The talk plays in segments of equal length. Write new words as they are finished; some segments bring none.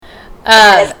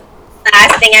That's the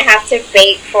last thing I have to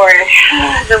bake for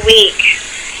the week.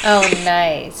 Oh,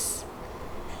 nice.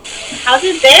 How's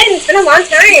it been? It's been a long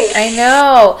time. I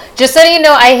know. Just so you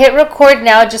know, I hit record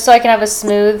now just so I can have a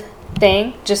smooth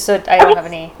thing, just so I don't have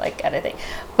any like editing.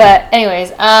 But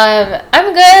anyways,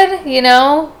 I'm good. You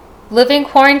know, living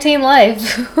quarantine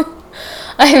life.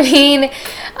 I mean,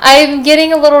 I'm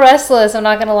getting a little restless. I'm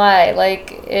not gonna lie.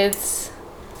 Like I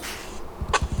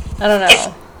don't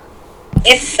know.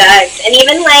 It sucks. And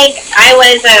even like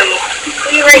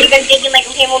we were even thinking like,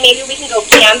 okay, well maybe we can go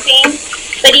camping.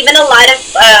 But even a lot of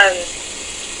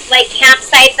like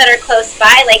campsites that are close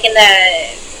by, like in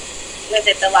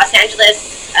the Los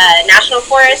Angeles National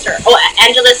Forest or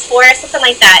Angeles Forest, something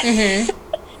like that. Mm-hmm.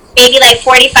 Maybe like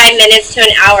 45 minutes to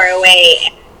an hour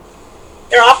away.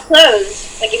 They're all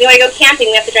closed. Like if you want to go camping,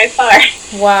 we have to drive far.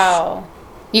 Wow.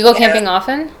 You go camping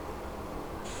often?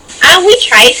 We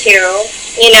try to,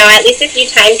 at least a few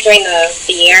times during the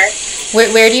year.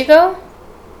 Where do you go?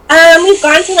 We've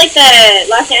gone to like the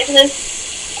Los Angeles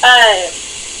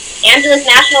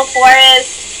National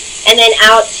Forest, and then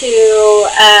out to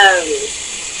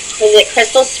was it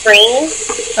Crystal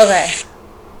Springs? Okay.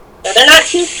 So they're not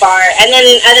too far. And then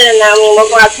other than that, we'll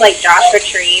go out to like Joshua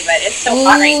Tree, but it's so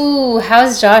hot right now. Ooh,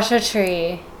 how's Joshua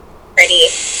Tree? Pretty.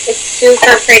 It's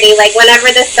super pretty. Like whenever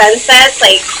the sun sets,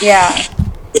 like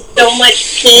so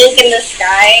much pink in the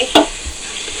sky.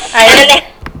 And then they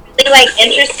have really like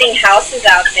interesting houses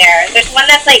out there. There's one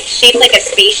that's like shaped like a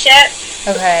spaceship.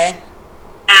 Okay.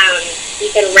 You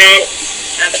can rent,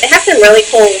 but they have some really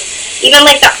cool. Even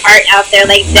like the art out there,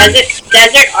 like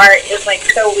desert art is like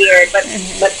so weird, but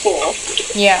cool.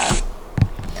 Yeah.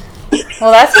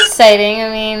 Well, that's exciting.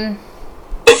 I mean,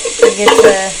 we get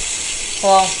to.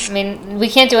 Well, I mean, we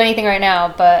can't do anything right now,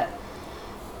 but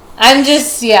I'm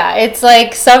just it's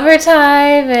like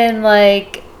summertime and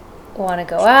like want to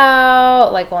go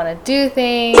out, like want to do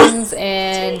things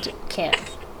and can't.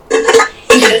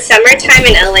 In summertime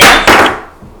in LA.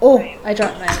 Oh, I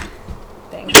dropped my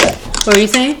thing. What were you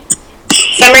saying?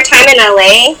 Summertime in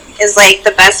LA is like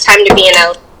the best time to be in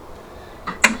LA.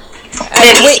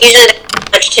 There's usually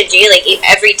much to do, like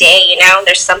every day,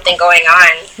 there's something going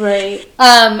on. Right.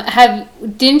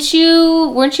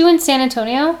 Weren't you in San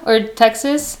Antonio or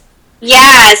Texas?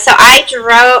 Yeah, so I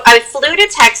flew to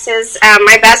Texas.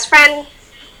 My best friend,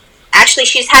 actually,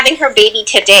 she's having her baby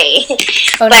today.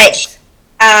 Oh, nice.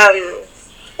 But,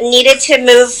 needed to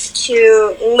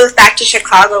move back to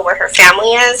Chicago where her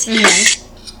family is. Mm-hmm.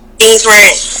 Things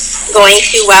weren't going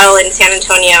too well in San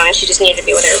Antonio, and she just needed to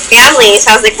be with her family. So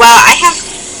I was like, well, I have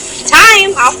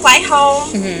time. I'll fly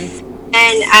home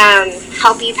and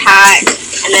help you pack,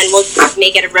 and then we'll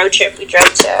make it a road trip. We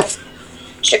drove to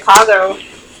Chicago,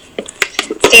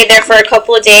 stayed there for a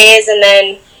couple of days, and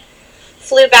then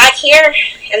flew back here.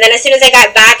 And then as soon as I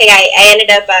got back, I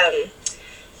ended up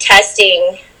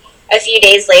testing a few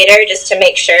days later just to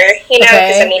make sure,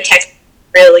 because Texas is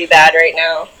really bad right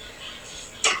now.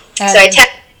 So I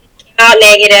tested, came out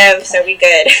negative, so we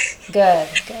good. Good.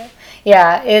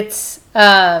 Yeah, it's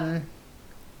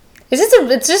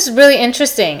just really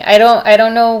interesting. I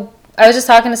don't know. I was just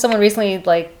talking to someone recently,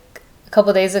 like a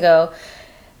couple days ago,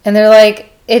 and they're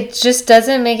like, it just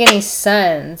doesn't make any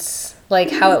sense,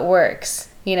 like how it works,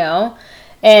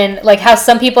 and like how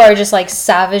some people are just like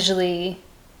savagely,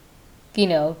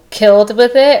 killed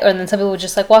with it, and then some people would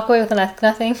just like walk away with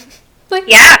nothing. Like,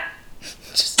 yeah.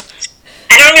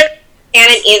 I don't really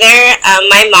understand it either.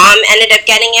 My mom ended up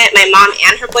getting it. My mom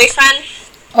and her boyfriend.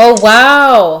 Oh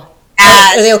wow!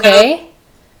 Are they okay?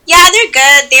 Yeah, they're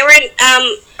good. They were.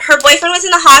 Her boyfriend was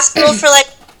in the hospital for like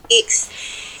weeks,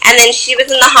 and then she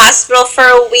was in the hospital for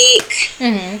a week.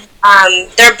 Mm-hmm.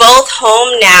 They're both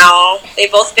home now.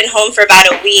 They've both been home for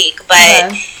about a week,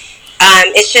 but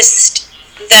it's just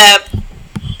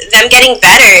them getting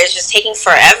better is just taking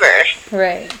forever.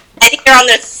 Right. I think they're on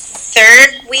their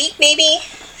third week, maybe.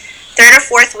 Third or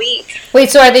fourth week. Wait,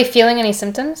 so are they feeling any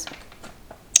symptoms?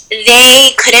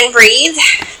 They couldn't breathe.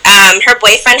 Her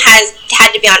boyfriend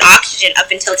had to be on oxygen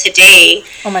up until today.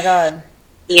 Oh my god.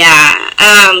 Yeah.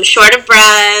 Short of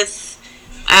breath.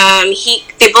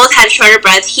 They both had short of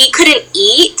breath. He couldn't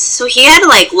eat, so he had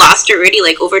lost already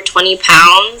over 20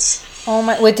 pounds. Oh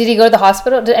my! Wait, did he go to the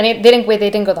hospital? They didn't go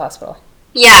to the hospital.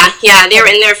 Yeah. They were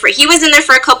in there he was in there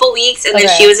for a couple weeks, and then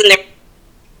she was in there.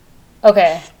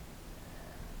 Okay.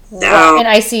 So, in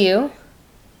ICU?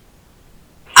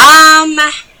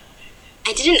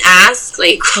 I didn't ask,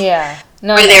 yeah.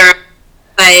 No, where they were,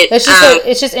 but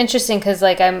it's just interesting because,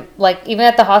 I'm even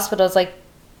at the hospital, it's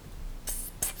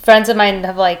friends of mine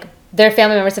have their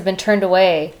family members have been turned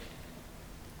away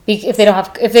if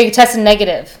they tested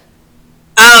negative.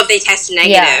 Oh, if they test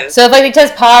negative. Yeah. So if like they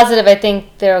test positive, I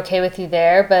think they're okay with you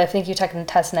there. But I think you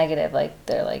test negative, like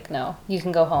they're like, no, you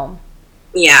can go home.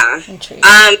 Yeah. And treat.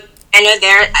 I know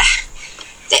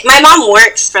my mom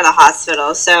works for the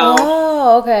hospital, so.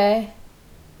 Oh, okay.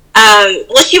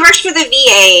 Well, she works for the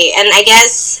VA, and I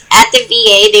guess at the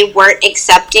VA they weren't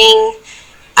accepting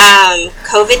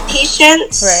COVID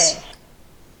patients. Right.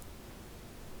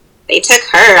 They took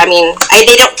her. I mean,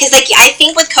 they don't, because like I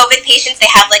think with COVID patients they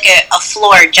have like a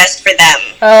floor just for them.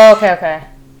 Oh, okay.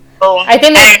 Oh, I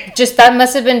think that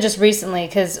must have been just recently,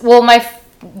 because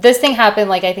this thing happened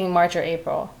like I think March or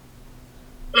April.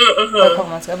 Mm-hmm. Or a couple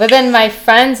months ago. But then my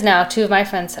friends now, two of my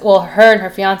friends, well, her and her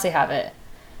fiance have it.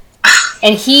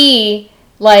 And he,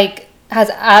 like, has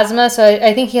asthma, so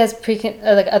I think he has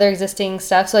like other existing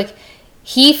stuff. So, like,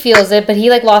 he feels it, but he,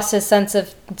 like, lost his sense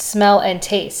of smell and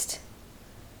taste.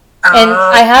 And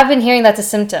I have been hearing that's a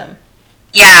symptom.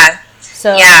 Yeah.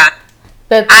 So. Yeah.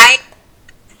 But I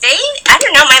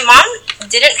don't know, my mom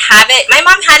didn't have it. My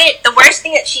mom had it, the worst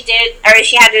thing that she did, or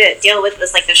she had to deal with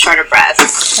was, like, the shorter breath.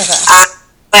 Okay.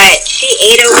 But she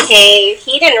ate okay.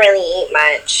 He didn't really eat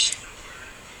much.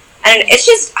 And it's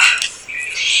just,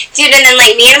 dude, and then,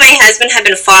 like, me and my husband have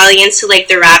been falling into, like,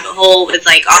 the rabbit hole with,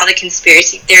 like, all the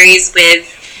conspiracy theories with...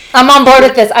 I'm on board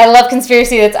with this. I love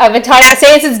conspiracy. I've been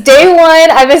saying since day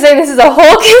one. I've been saying this is a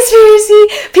whole conspiracy.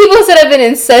 People said I've been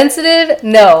insensitive.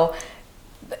 No.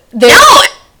 No!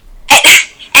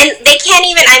 And they can't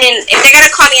even, I mean, if they're going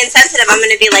to call me insensitive, I'm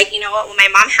going to be like, you know what, well, my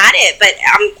mom had it. But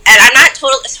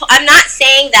I'm not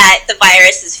saying that the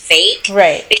virus is fake.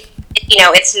 Right. You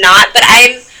know, it's not. But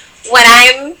what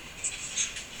I'm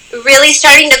really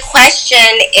starting to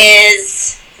question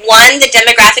is, one, the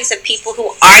demographics of people who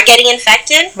are getting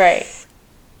infected. Right.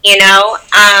 You know,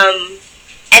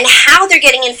 and how they're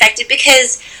getting infected,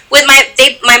 because with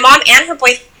my mom and her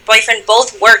boyfriend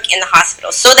both work in the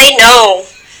hospital, so they know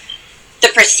the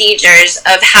procedures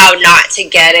of how not to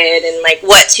get it and like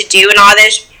what to do and all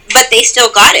this, but they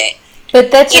still got it. But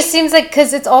that just seems like,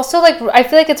 because it's also like, I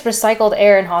feel like it's recycled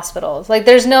air in hospitals. Like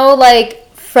there's no like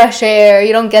fresh air.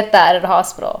 You don't get that at a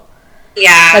hospital.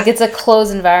 Yeah. Like it's a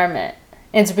closed environment.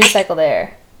 And it's recycled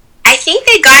air. I think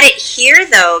they got it here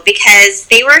though, because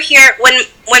they were here when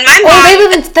my mom.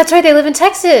 Oh, that's right. They live in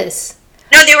Texas.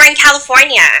 No, they were in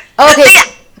California. Oh,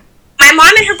 okay. My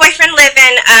mom and her boyfriend live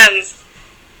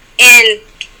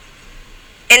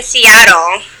in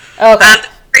Seattle. Oh, okay.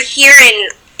 We're here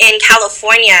in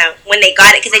California when they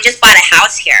got it, because they just bought a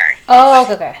house here. Oh,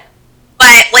 okay.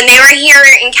 But when they were here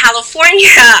in California,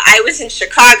 I was in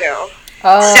Chicago.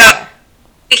 Oh. So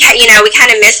we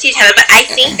kind of missed each other. But I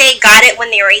think they got it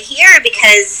when they were here,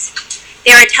 because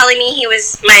they were telling me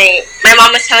my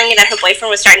mom was telling me that her boyfriend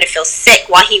was starting to feel sick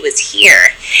while he was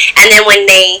here. And then when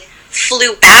they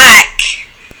flew back,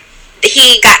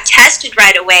 he got tested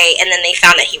right away, and then they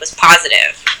found that he was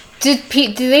positive. Do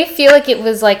they feel like it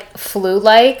was like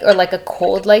flu-like or like a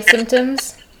cold-like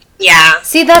symptoms? Yeah.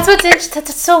 See,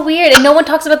 that's so weird. And no one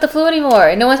talks about the flu anymore.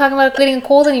 And no one's talking about getting a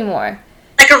cold anymore.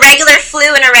 Like a regular flu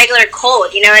and a regular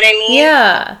cold, you know what I mean?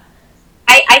 Yeah.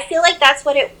 I feel like that's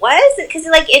what it was, because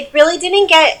like it really didn't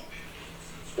get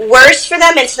worse for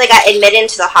them until they got admitted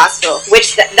into the hospital,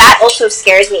 which that also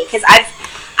scares me, because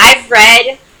I've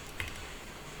read,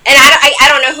 and I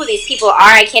don't know who these people are.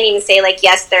 I can't even say like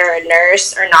yes they're a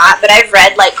nurse or not, but I've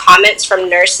read like comments from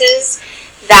nurses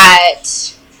that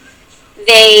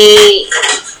they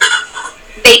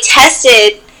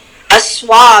tested a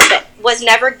swab that was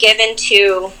never given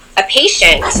to a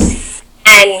patient,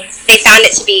 and they found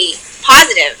it to be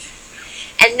positive.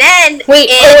 And then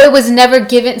it was never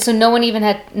given, so no one even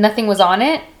nothing was on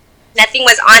it? Nothing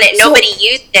was on it. Nobody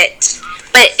used it.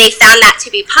 But they found that to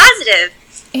be positive.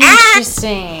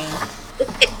 Interesting.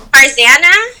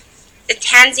 Tarzana?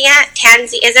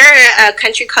 Is there a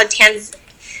country called Tanzania?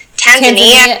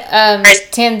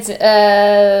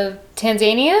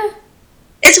 Tanzania?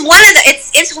 It's one of the.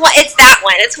 It's that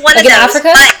one. It's one like of those. In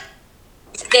Africa?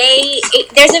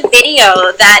 But there's a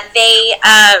video that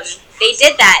they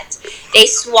did that. They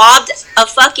swabbed a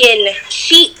fucking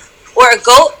sheep or a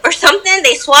goat or something.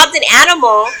 They swabbed an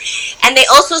animal, and they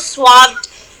also swabbed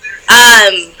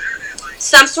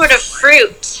some sort of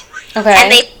fruit. Okay.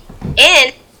 And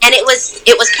and it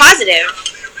was positive.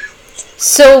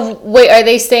 So wait, are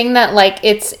they saying that like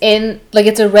it's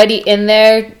already in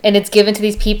there and it's given to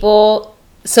these people?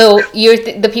 So you're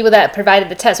the people that provided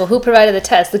the test. Well, who provided the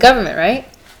test? The government, right?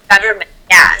 Government,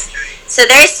 yeah. So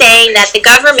they're saying that the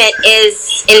government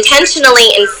is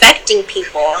intentionally infecting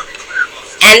people,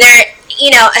 and they're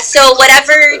so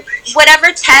whatever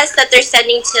test that they're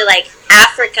sending to like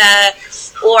Africa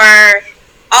or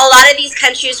a lot of these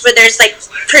countries where there's like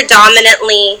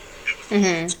predominantly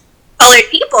colored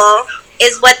people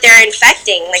is what they're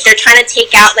infecting. Like they're trying to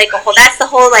take out like a whole. That's the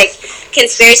whole like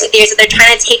conspiracy theories that they're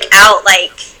trying to take out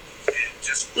like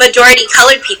majority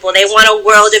colored people. They want a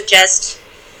world of just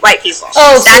white people.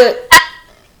 Oh, that's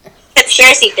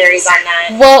conspiracy theories on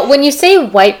that. Well, when you say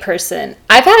white person,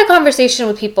 I've had a conversation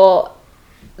with people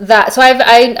that. So I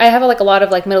have like a lot of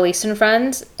like Middle Eastern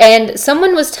friends, and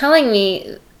someone was telling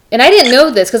me. And I didn't know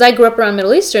this because I grew up around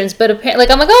Middle Easterns, but apparently, like,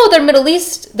 I'm like, oh, they're Middle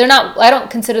East. They're not. I don't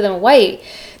consider them white.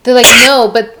 They're like, no,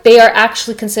 but they are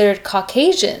actually considered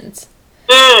Caucasians.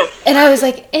 And I was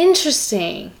like,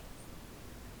 interesting.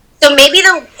 So maybe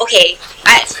so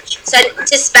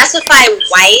to specify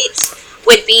white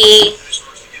would be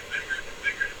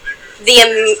the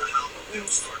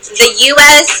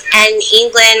U.S. and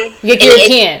England.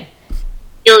 European.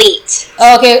 Elite.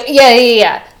 Oh, okay.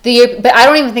 Yeah. But I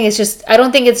don't even think it's just. I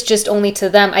don't think it's just only to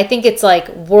them. I think it's like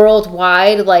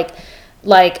worldwide, like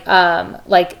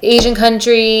Asian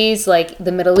countries, like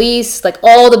the Middle East, like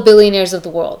all the billionaires of the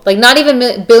world. Like not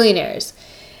even billionaires.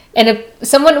 And if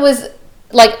someone was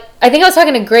like, I think I was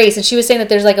talking to Grace, and she was saying that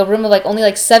there's like a room of like only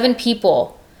like 7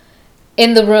 people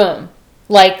in the room.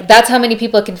 Like that's how many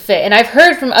people it can fit. And I've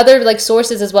heard from other like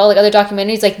sources as well, like other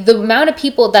documentaries, like the amount of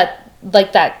people that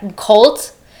like that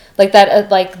cult. Like that,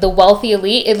 like the wealthy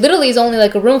elite, it literally is only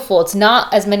like a room full. It's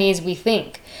not as many as we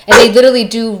think. And they literally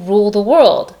do rule the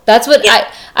world. That's what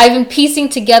I've been piecing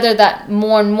together that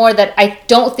more and more, that I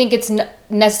don't think it's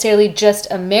necessarily just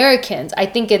Americans. I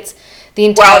think it's the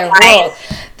entire world.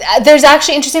 There's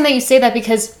actually interesting that you say that,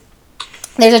 because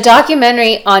there's a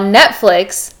documentary on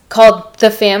Netflix called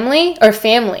The Family.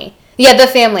 Yeah, The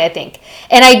Family, I think.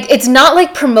 And it's not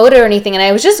like promoted or anything. And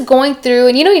I was just going through,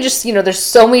 and there's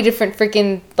so many different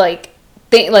freaking like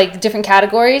different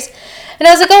categories. And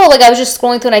I was like, oh, like I was just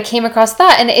scrolling through and I came across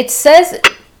that. And it says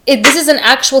this is an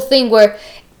actual thing where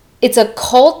it's a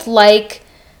cult like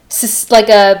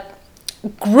a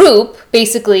group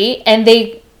basically, and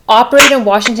they operate in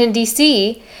Washington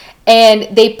D.C.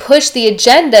 and they push the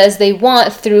agendas they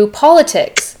want through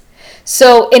politics.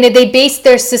 So, and they base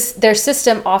their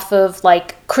system off of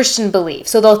like Christian belief.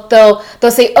 So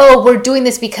they'll say, "Oh, we're doing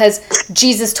this because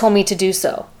Jesus told me to do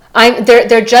so."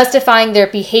 They're justifying their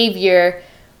behavior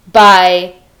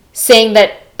by saying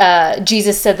that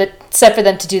Jesus said for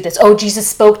them to do this. Oh, Jesus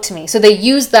spoke to me. So they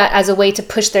use that as a way to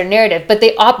push their narrative. But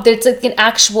it's like an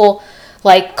actual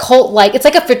like cult, like it's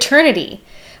like a fraternity.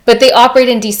 But they operate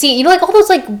in DC. You know, like all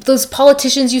those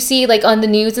politicians you see like on the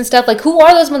news and stuff. Like, who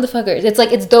are those motherfuckers?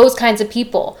 It's those kinds of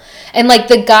people. And like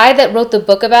the guy that wrote the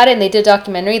book about it, and they did a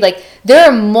documentary. Like there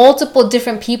are multiple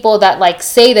different people that like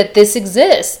say that this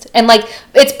exists. And like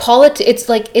it's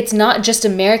like it's not just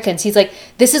Americans. He's like,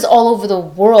 this is all over the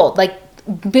world. Like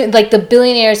the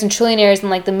billionaires and trillionaires in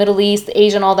like the Middle East, the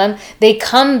Asia, and all them. They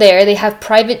come there. They have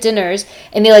private dinners,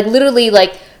 and they like literally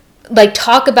like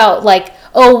talk about like.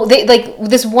 Oh, they like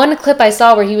this one clip I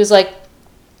saw where he was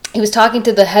talking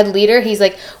to the head leader. He's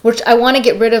like, I want to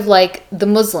get rid of like the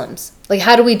Muslims. Like,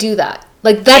 how do we do that?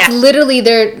 Like, that's literally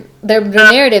their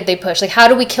narrative they push. Like, how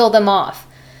do we kill them off?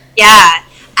 Yeah,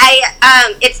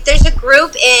 there's a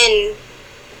group in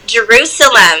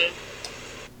Jerusalem,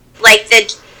 like I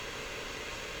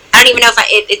don't even know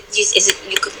if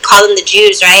you could call them the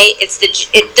Jews, right?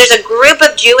 There's a group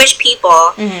of Jewish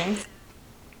people. Mm-hmm.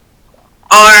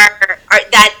 Or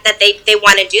that they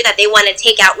want to do that. They want to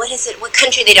take out, what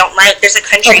country they don't like. There's a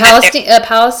country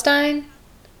Palestine?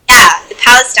 Yeah,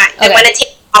 Palestine. They want to take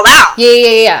it all out.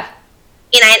 Yeah.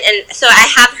 And so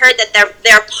I have heard that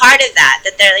they're part of that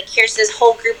they're like, here's this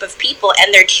whole group of people,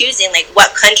 and they're choosing like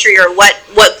what country or what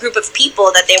group of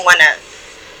people that they want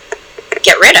to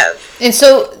get rid of. And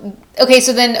so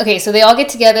so they all get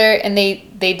together and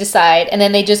they decide, and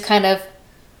then they just kind of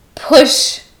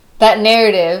push that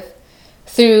narrative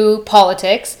through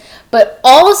politics. But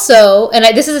also, and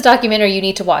this is a documentary you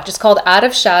need to watch. It's called Out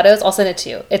of Shadows. I'll send it to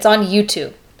you. It's on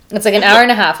YouTube. It's like an hour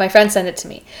and a half. My friend sent it to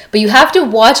me. But you have to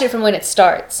watch it from when it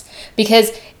starts,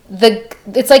 because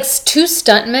it's like 2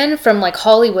 stuntmen from like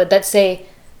Hollywood that say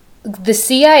the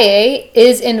CIA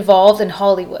is involved in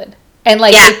Hollywood, and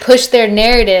like they push their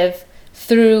narrative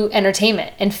through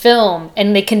entertainment and film,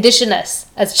 and they condition us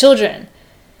as children.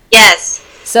 Yes.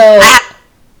 So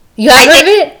you have heard of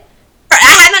it?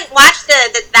 I haven't watched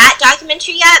that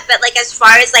documentary yet, but like as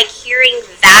far as like hearing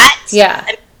that,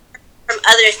 from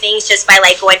other things, just by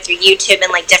like going through YouTube and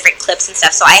like different clips and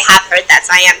stuff. So I have heard that.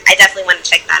 So I definitely want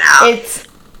to check that out.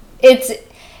 It's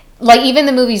like even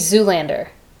the movie Zoolander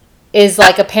is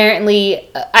like apparently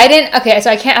so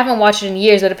I haven't watched it in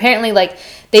years, but apparently like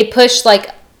they push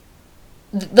like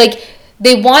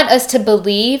they want us to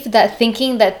believe that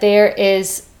thinking that there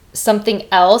is something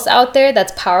else out there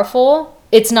that's powerful,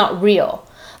 it's not real.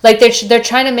 Like they're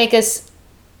trying to make us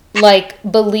like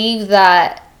believe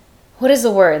that, what is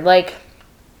the word? Like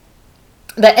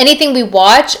that anything we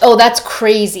watch, oh, that's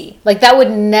crazy. Like that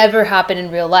would never happen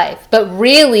in real life. But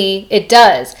really it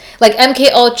does. Like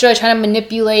MK Ultra trying to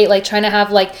manipulate, like trying to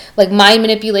have like mind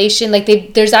manipulation.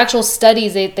 Like there's actual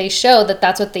studies they show that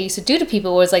that's what they used to do to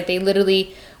people, was like they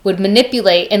literally would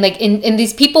manipulate, and like and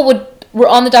these people were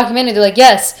on the documentary, they're like,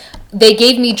 yes, they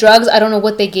gave me drugs, I don't know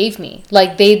what they gave me.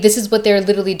 Like this is what they're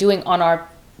literally doing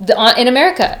in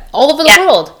America, all over the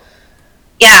world.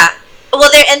 Yeah.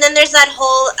 Well, and then there's that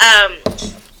whole,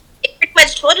 it pretty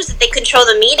much told us that they control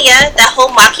the media, that whole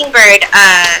Mockingbird,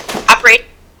 Operation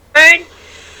Mockingbird,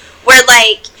 where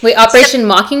like... Wait, Operation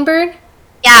Mockingbird?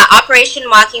 Yeah, Operation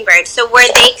Mockingbird. So where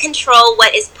they control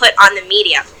what is put on the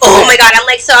media. Oh my god,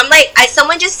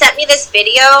 someone just sent me this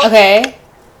video. Okay.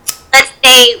 Let's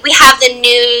say we have the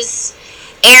news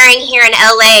airing here in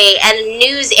LA, and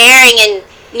news airing in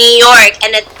New York,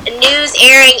 and a news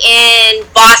airing in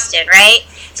Boston, right?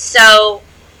 So,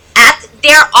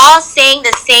 they're all saying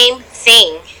the same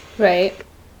thing. Right.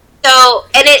 So,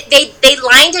 and they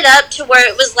lined it up to where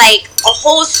it was like a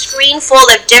whole screen full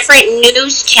of different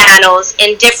news channels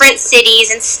in different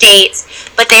cities and states,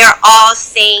 but they are all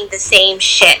saying the same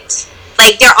shit.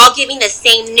 Like, they're all giving the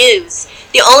same news.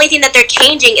 The only thing that they're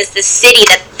changing is the city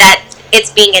that it's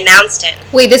being announced in.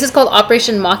 Wait, this is called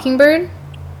Operation Mockingbird?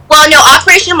 Well, no,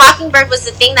 Operation Mockingbird was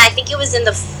the thing that I think it was in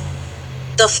the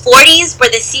 40s, where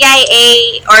the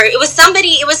CIA, or it was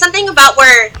something about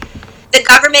where the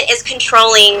government is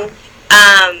controlling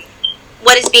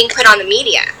what is being put on the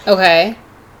media. Okay.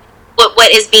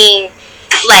 What is being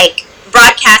like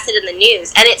broadcasted in the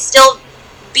news, and it's still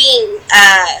being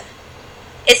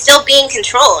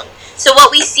controlled. So what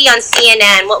we see on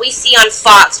CNN, what we see on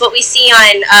Fox, what we see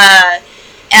on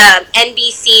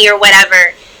NBC or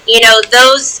whatever, you know,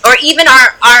 those, or even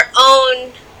our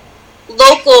own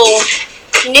local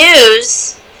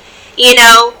news, you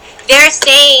know, they're all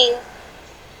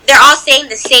saying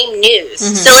the same news.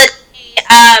 Mm-hmm. So let's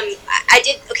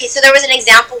say, so there was an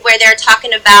example where they're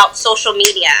talking about social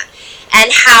media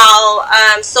and how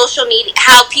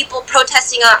how people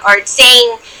protesting or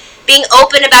saying, being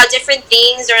open about different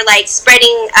things, or like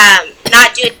spreading,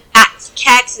 not doing fact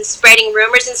checks and spreading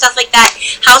rumors and stuff like that,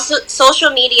 how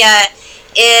social media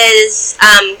is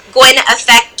going to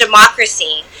affect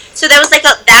democracy. So there was like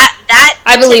that.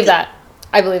 I believe that.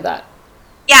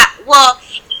 Yeah, well,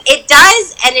 it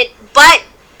does, but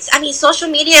I mean, social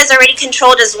media is already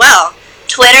controlled as well.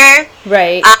 Twitter,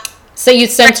 right? So you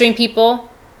censoring people?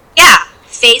 Yeah,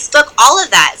 Facebook, all of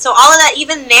that. So all of that,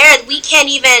 even there, we can't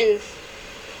even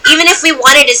if we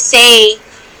wanted to say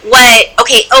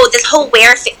this whole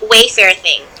Wayfair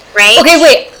thing, right? Okay,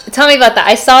 wait, tell me about that.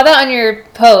 I saw that on your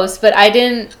post, but I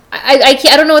didn't. I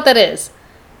don't know what that is.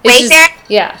 Wayfair?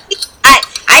 Yeah.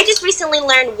 I just recently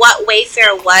learned what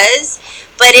Wayfair was,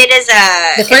 but it is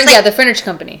the furniture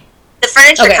company. The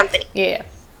furniture company. Yeah.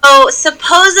 So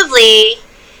supposedly,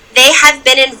 they have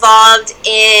been involved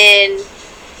in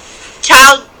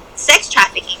child sex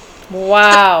trafficking.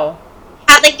 Wow. So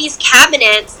have like these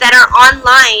cabinets that are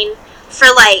online for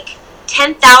like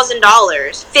 $10,000,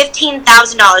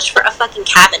 $15,000 for a fucking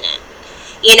cabinet,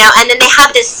 you know, and then they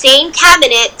have the same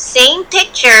cabinet, same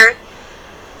picture,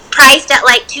 priced at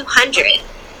like $200.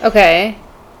 Okay.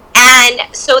 And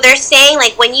so they're saying,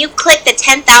 like, when you click the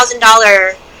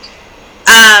 $10,000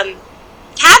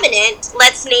 cabinet,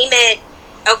 let's name it,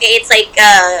 it's like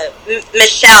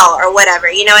Michelle or whatever,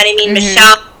 you know what I mean?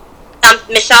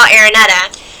 Mm-hmm. Michelle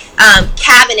Araneta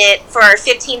cabinet for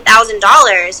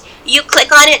 $15,000. You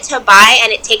click on it to buy,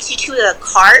 and it takes you to the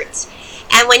cart.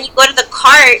 And when you go to the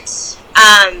cart,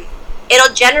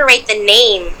 it'll generate the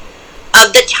name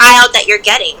of the child that you're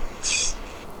getting.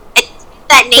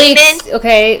 That name in.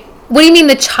 Okay. What do you mean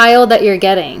the child that you're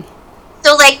getting?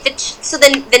 So like the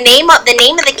name of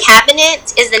the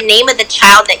cabinet is the name of the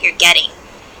child that you're getting.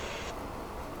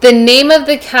 The name of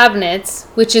the cabinet,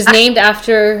 which is named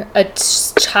after a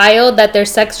child that they're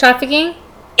sex trafficking?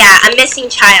 Yeah, a missing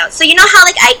child. So you know how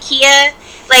like IKEA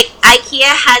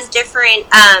has different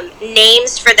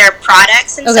names for their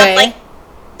products and stuff like.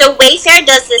 So Wayfair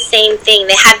does the same thing.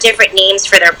 They have different names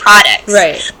for their products.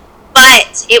 Right.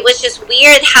 But it was just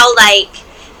weird how, like,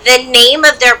 the name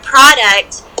of their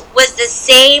product was the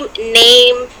same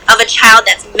name of a child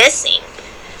that's missing.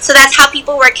 So that's how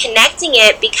people were connecting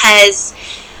it, because,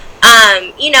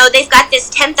 you know, they've got this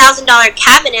 $10,000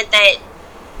 cabinet that,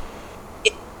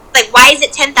 like, why is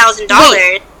it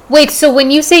 $10,000? Wait, so when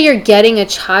you say you're getting a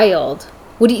child,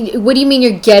 What do you mean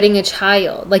you're getting a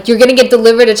child? Like, you're gonna get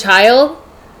delivered a child?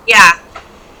 Yeah.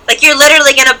 Like, you're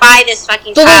literally gonna buy this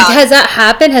fucking But child. Wait, has that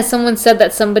happened? Has someone said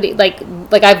that somebody, like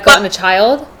I've gotten a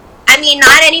child? I mean,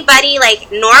 not anybody,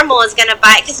 like, normal is gonna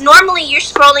buy it. Because normally you're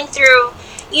scrolling through,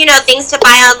 you know, things to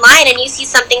buy online and you see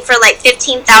something for, like,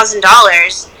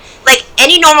 $15,000. Like,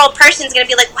 any normal person's gonna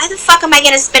be like, why the fuck am I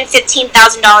gonna spend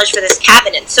 $15,000 for this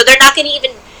cabinet? So they're not gonna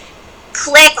even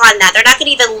click on that. They're not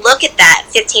gonna even look at that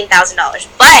 $15,000.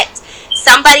 But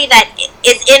somebody that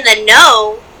is in the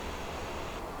know,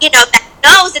 you know, that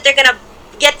knows that they're gonna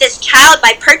get this child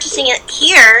by purchasing it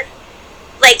here,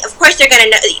 like, of course they're gonna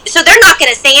know. So they're not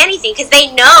gonna say anything because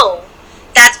they know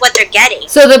that's what they're getting.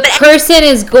 So the person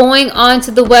is going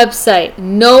onto the website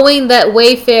knowing that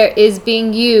Wayfair is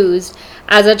being used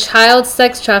as a child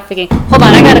sex trafficking. Hold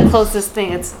on, I gotta close this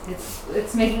thing.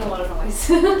 It's making a lot of noise.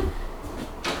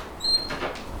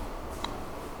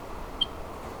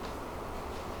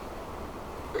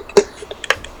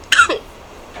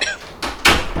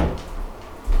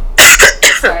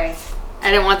 Sorry, I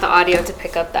didn't want the audio to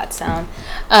pick up that sound.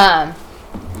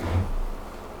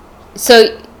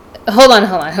 So, hold on.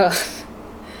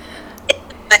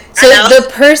 So the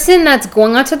person that's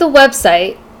going onto the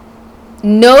website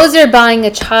knows they're buying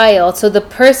a child. So the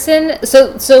person, I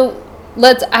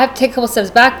have to take a couple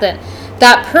steps back then.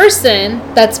 That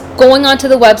person that's going onto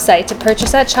the website to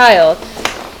purchase that child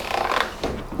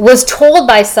was told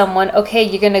by someone, okay,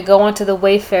 you're going to go onto the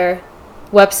Wayfair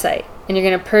website and you're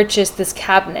going to purchase this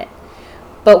cabinet.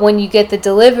 But when you get the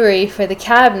delivery for the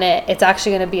cabinet, it's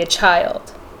actually going to be a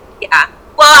child. Yeah.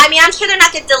 Well, I mean, I'm sure they're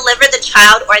not going to deliver the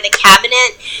child or the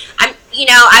cabinet.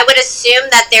 I would assume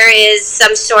that there is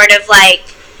some sort of, like,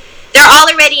 they're all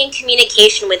already in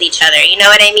communication with each other, you know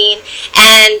what I mean?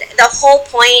 And the whole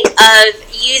point of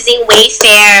using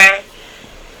Wayfair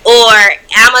or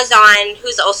Amazon,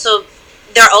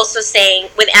 they're also saying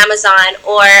with Amazon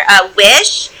or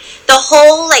Wish, the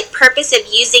whole, like, purpose of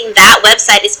using that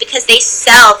website is because they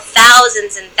sell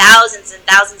thousands and thousands and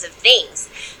thousands of things.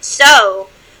 So,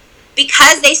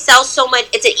 because they sell so much,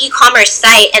 it's an e-commerce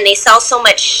site and they sell so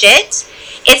much shit,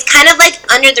 it's kind of like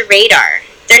under the radar.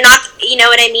 They're not, you know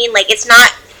what I mean? Like, it's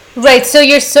not... Right, so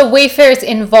Wayfair is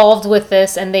involved with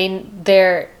this and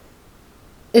they're...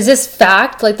 Is this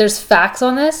fact? Like, there's facts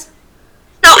on this?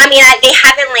 No, I mean, they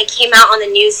haven't, like, came out on the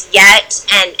news yet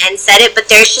and said it, but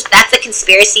that's a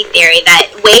conspiracy theory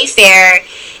that Wayfair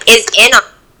is in on,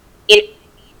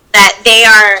 that they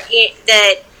are,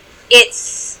 that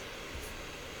it's...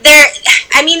 They're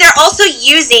also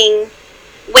using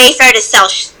Wayfair to sell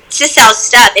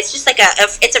stuff. It's just like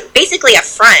basically a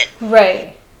front.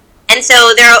 Right. And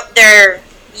so they're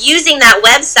using that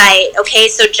website. Okay,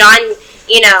 so John,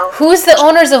 who's the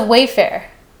owners of Wayfair?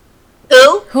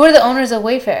 Who are the owners of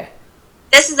Wayfair?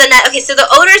 This is okay. So the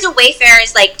owners of Wayfair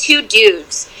is like two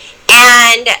dudes,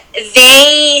 and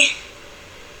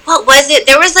what was it?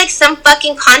 There was like some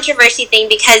fucking controversy thing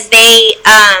because they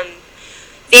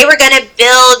were gonna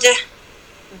build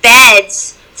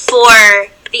beds for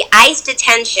the ICE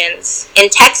detentions in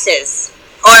Texas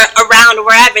or around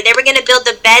wherever. They were gonna build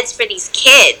the beds for these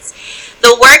kids.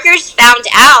 The workers found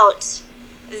out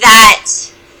that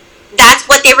that's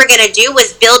what they were gonna do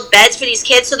was build beds for these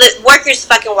kids, so the workers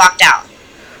fucking walked out.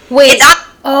 Wait.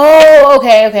 Oh,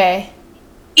 okay.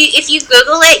 If you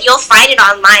Google it, you'll find it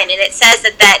online, and it says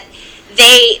that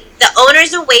the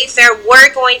owners of Wayfair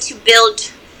were going to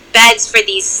build beds for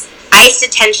these ICE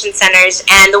detention centers,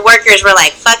 and the workers were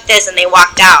like, fuck this, and they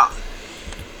walked out.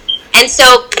 And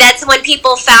so that's when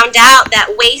people found out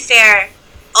that Wayfair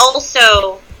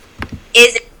also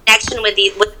is in connection with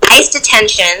ICE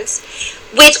detentions,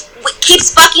 which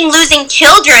keeps fucking losing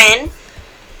children.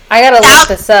 I gotta look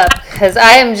this up, because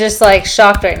I am just, like,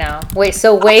 shocked right now. Wait,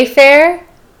 so Wayfair?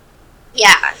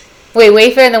 Yeah. Wait,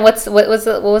 Wayfair, and then what was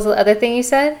the other thing you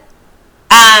said?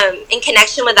 In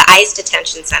connection with the ICE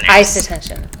detention centers. ICE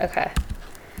detention, okay.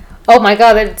 Oh my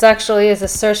god, it actually is a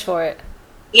search for it.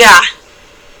 Yeah.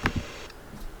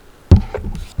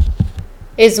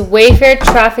 Is Wayfair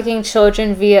trafficking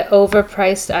children via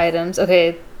overpriced items?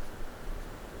 Okay.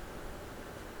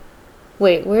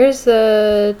 Wait, where's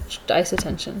the ICE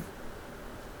detention?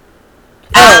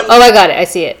 Oh, I got it. I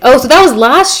see it. Oh, so that was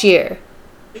last year.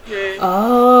 Mm-hmm.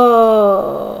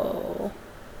 Oh.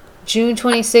 June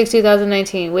 26,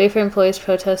 2019. Wayfair employees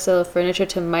protest sale of furniture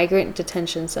to migrant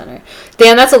detention center.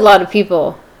 Damn, that's a lot of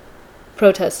people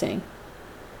protesting.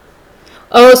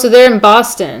 Oh, so they're in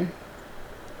Boston.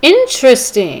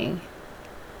 Interesting.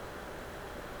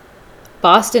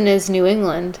 Boston is New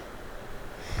England.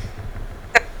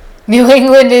 New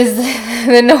England is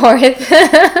the north.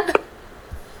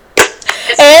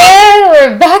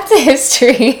 we're back to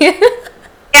history.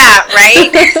 Yeah,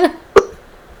 right?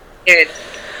 Dude.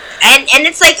 And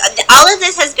it's like, all of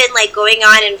this has been, like, going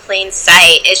on in plain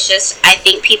sight. It's just, I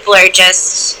think people are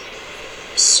just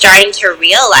starting to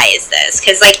realize this.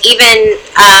 Because, like, even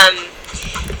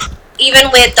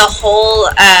with the whole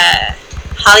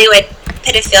Hollywood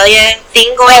pedophilia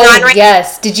thing going on right now.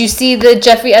 Yes. Did you see the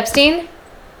Jeffrey Epstein?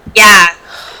 Yeah.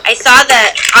 I saw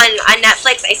that on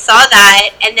Netflix. I saw that.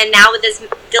 And then now with this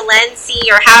Delancey,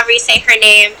 or however you say her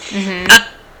name,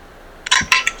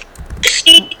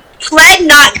 she pled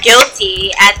not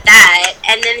guilty at that,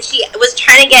 and then she was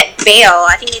trying to get bail.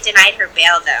 I think they denied her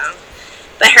bail, though.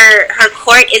 But her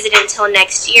court isn't until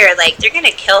next year. Like, they're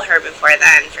gonna kill her before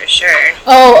then, for sure.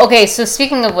 Oh, okay. So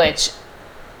speaking of which,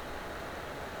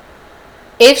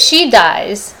 if she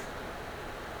dies,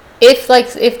 if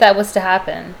that was to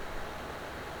happen,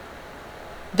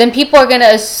 then people are gonna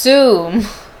assume,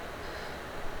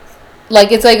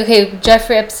 like, it's like, okay,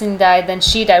 Jeffrey Epstein died, then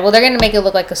she died. Well, they're gonna make it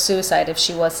look like a suicide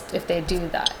if they do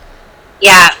that.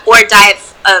 Yeah, or die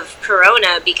of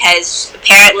corona because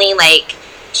apparently, like,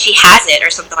 she has it or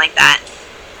something like that.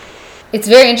 It's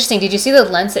very interesting. Did you see the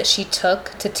lengths that she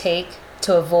took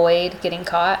to avoid getting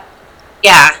caught?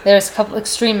 Yeah. There's a couple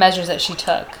extreme measures that she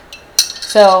took.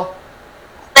 So,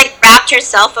 like, wrapped her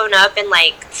cell phone up in,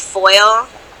 like, foil.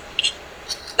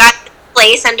 Got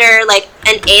placed under, like,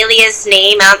 an alias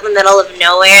name out in the middle of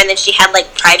nowhere, and then she had,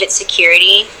 like, private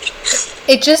security.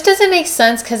 It just doesn't make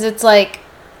sense, because it's like,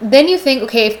 then you think,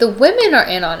 okay, if the women are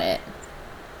in on it,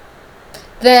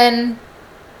 then,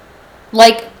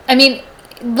 like, I mean,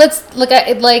 let's look at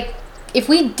it, like, if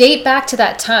we date back to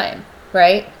that time,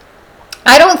 right?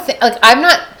 I don't think, like, I'm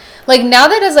not, like, now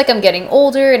that as, like, I'm getting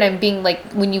older and I'm being, like,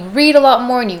 when you read a lot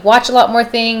more and you watch a lot more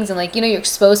things and, like, you know, you're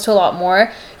exposed to a lot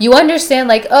more, you understand,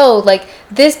 like, oh, like,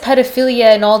 this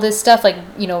pedophilia and all this stuff, like,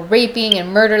 you know, raping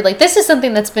and murder, like, this is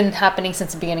something that's been happening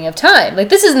since the beginning of time. Like,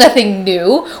 this is nothing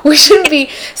new. We shouldn't be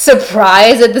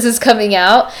surprised that this is coming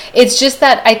out. It's just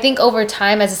that I think over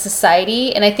time as a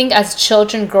society, and I think as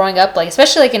children growing up, like,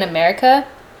 especially, like, in America,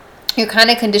 you're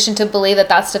kind of conditioned to believe that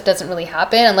stuff doesn't really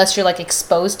happen unless you're, like,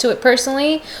 exposed to it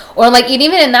personally. Or, like,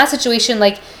 even in that situation,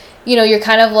 like, you know, you're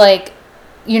kind of, like,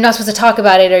 you're not supposed to talk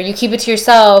about it, or you keep it to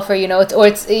yourself, or, you know,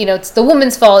 it's you know, it's the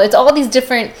woman's fault. It's all these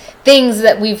different things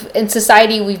that in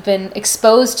society we've been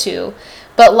exposed to.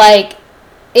 But, like,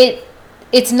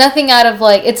 it's nothing out of,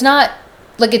 like, it's not,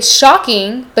 like, it's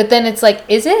shocking, but then it's like,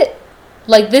 is it?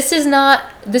 Like, this is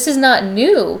not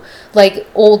new. Like,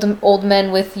 old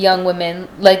men with young women,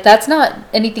 like, that's not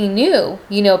anything new,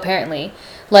 you know, apparently.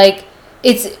 Like,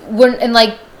 and,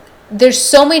 like, there's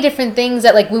so many different things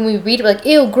that, like, when we read it, we're like,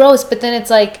 ew, gross, but then it's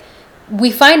like,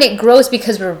 we find it gross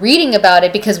because we're reading about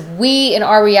it, because we, in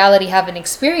our reality, haven't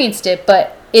experienced it,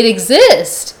 but it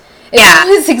exists. It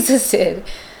always existed.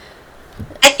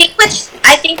 I think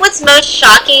what's most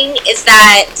shocking is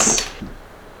that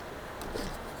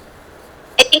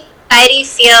I think society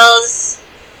feels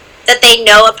that they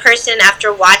know a person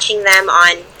after watching them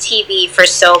on TV for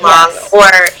so long, yes,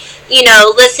 or, you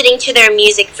know, listening to their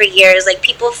music for years. Like,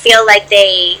 people feel like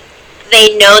they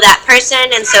know that person,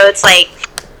 and so it's like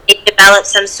it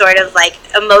develops some sort of, like,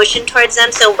 emotion towards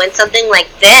them. So when something like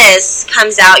this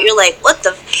comes out, you're like, what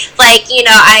the like, you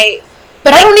know,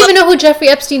 But I don't even know who Jeffrey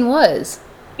Epstein was.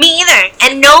 Me either,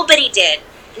 and nobody did.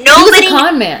 He was a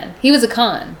con man. He was a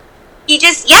con. He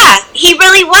just, he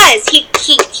really was. He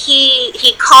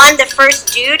conned the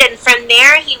first dude, and from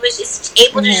there he was just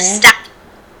able to just stop,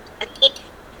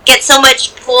 get so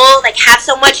much pull, like, have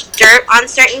so much dirt on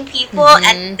certain people,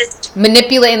 and just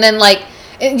manipulate. And then, like,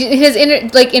 in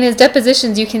his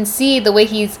depositions, you can see the way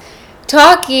he's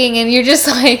talking, and you're just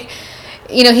like,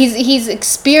 you know, he's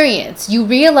experienced. You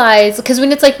realize, because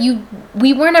when it's like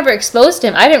we weren't ever exposed to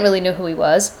him. I didn't really know who he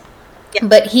was,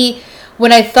 but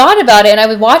when I thought about it, and I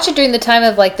would watch it during the time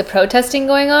of, like, the protesting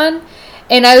going on,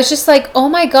 and I was just like, oh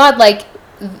my God, like,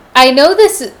 I know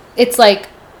this, it's, like,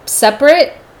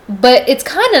 separate, but it's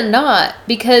kind of not,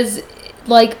 because,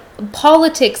 like,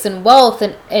 politics and wealth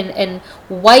and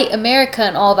white America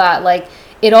and all that, like,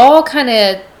 it all kind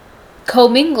of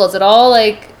commingles. It all,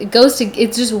 like, it goes to,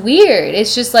 it's just weird.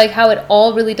 It's just, like, how it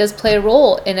all really does play a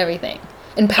role in everything,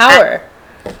 in power.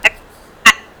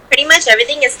 Pretty much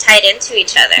everything is tied into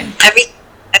each other.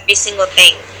 Every single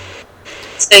thing.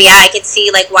 So yeah, I could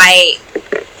see, like, why.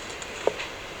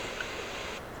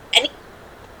 And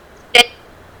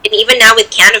even now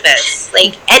with cannabis,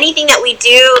 like, anything that we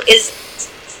do is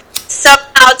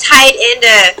somehow tied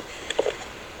into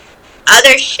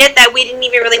other shit that we didn't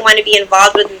even really want to be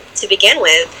involved with to begin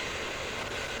with.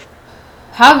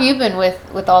 How have you been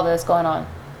with all this going on?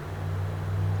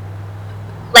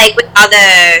 like with all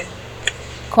the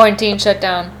quarantine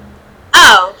shutdown.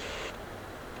 Oh.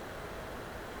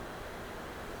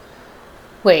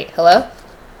 Wait, hello?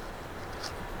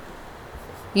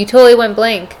 You totally went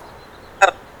blank.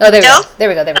 Oh, there we go. There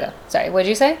we go. There we go. Sorry, what did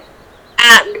you say?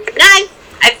 No,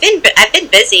 I've been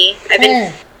busy. I've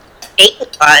been baking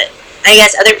a lot. I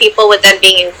guess other people with them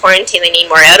being in quarantine, they need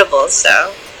more edibles.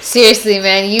 So seriously,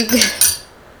 man, you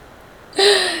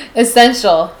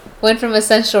essential went from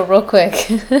essential real quick.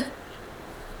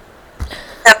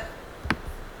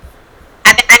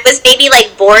 I was maybe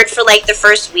like bored for like the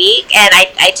first week, and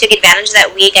I took advantage of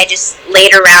that week. I just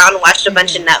laid around, watched a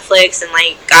bunch of Netflix, and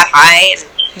like got high.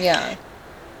 And yeah.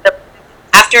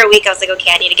 After a week, I was like,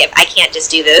 okay, I can't just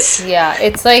do this. Yeah,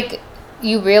 it's like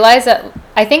you realize that.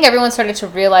 I think everyone started to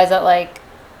realize that, like,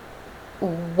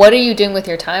 what are you doing with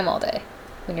your time all day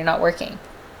when you're not working?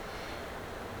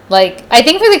 Like, I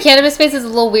think for the cannabis space it's a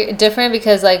little different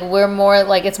because, like, we're more,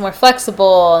 like, it's more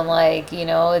flexible and, like, you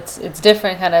know, it's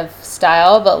different kind of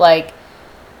style. But, like,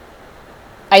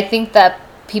 I think that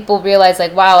people realize,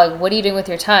 like, wow, like, what are you doing with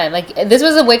your time? Like, this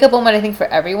was a wake-up moment, I think, for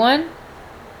everyone.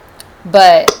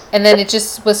 But, and then it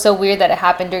just was so weird that it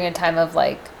happened during a time of,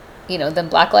 like, you know, then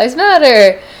Black Lives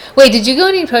Matter. Wait, did you go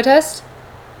any protest?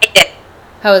 I did.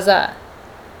 How was that?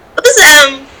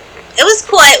 It was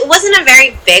cool. It wasn't a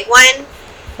very big one.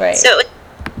 Right. So it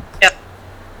was,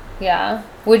 yeah.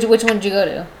 Which one did you go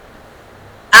to?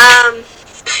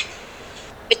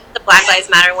 The Black Lives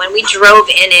Matter one. We drove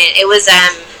in it. It was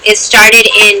it started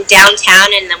in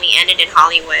downtown and then we ended in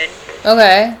Hollywood.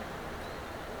 Okay.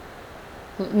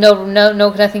 No,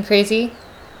 nothing crazy?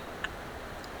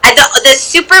 The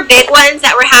super big ones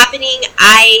that were happening,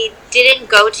 I didn't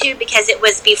go to because it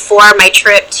was before my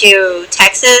trip to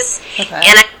Texas. Okay.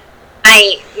 And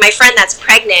my friend that's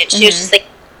pregnant, she was just like,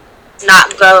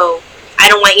 not go. I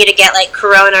don't want you to get like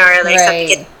corona or like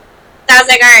something. So I was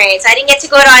like, alright. So I didn't get to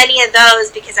go to any of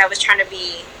those because I was trying to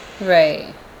be...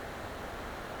 Right.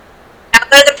 I'll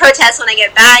go to the protest when I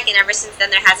get back, and ever since then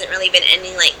there hasn't really been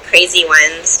any like crazy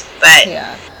ones. But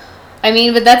yeah. I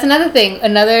mean, but that's another thing.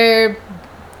 Another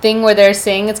thing where they're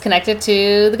saying it's connected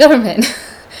to the government.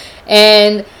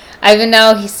 And I've been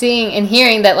now seeing and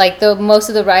hearing that like most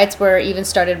of the riots were even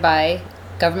started by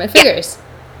government figures.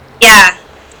 Yeah.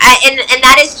 And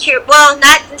that is true. Well,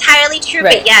 not entirely true,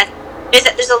 right. But yes.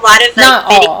 There's a lot of like,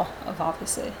 not all of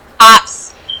obviously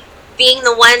cops being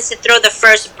the ones to throw the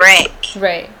first brick.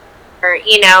 Right. Or,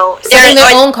 you know, setting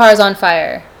their own cars on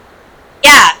fire.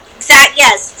 Yeah, exactly.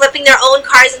 Yes, flipping their own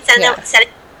cars and setting them on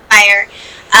fire.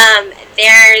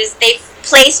 They've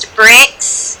placed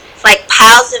bricks, like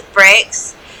piles of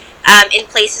bricks, in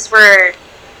places where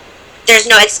there's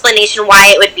no explanation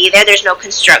why it would be there. There's no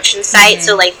construction site,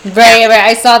 so like right.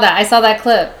 I saw that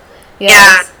clip.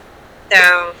 Yes. Yeah.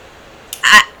 So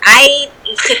I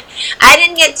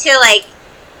didn't get to like.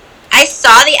 I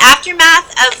saw the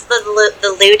aftermath of the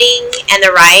looting and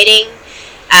the rioting.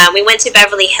 We went to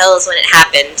Beverly Hills when it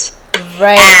happened.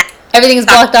 Right. Everything was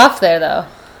blocked off there, though.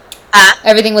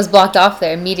 Everything was blocked off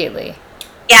there immediately.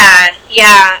 Yeah.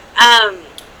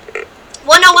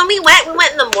 Well, no, when we went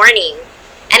in the morning,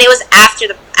 and it was after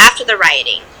the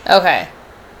rioting. Okay.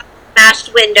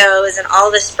 Smashed windows and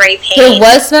all the spray paint. There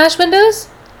was smashed windows?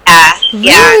 Yeah.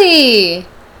 Really?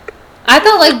 I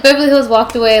thought like Beverly Hills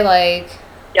walked away like.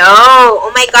 No,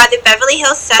 oh my God! The Beverly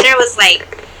Hills Center was like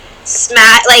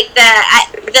smashed. Like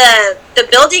the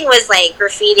building was like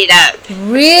graffitied up.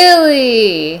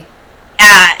 Really?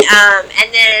 Yeah.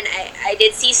 And then I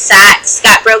did see Saks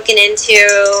got broken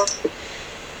into.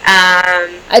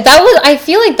 I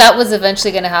feel like that was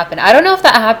eventually going to happen. I don't know if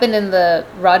that happened in the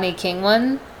Rodney King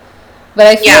one, but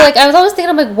I feel like I was always thinking,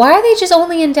 I'm like, why are they just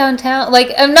only in downtown?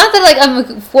 Like, I'm not that like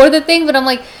I'm for the thing, but I'm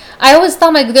like. I always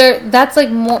thought like that's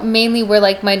like mainly where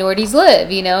like minorities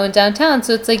live, you know, in downtown.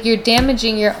 So it's like you're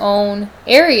damaging your own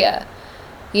area,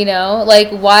 you know. Like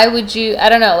why would you? I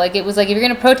don't know. Like it was like if you're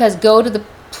gonna protest, go to the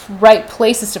right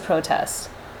places to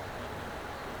protest.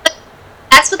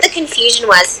 That's what the confusion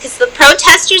was because the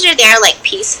protesters are there like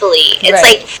peacefully. It's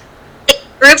like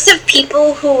groups of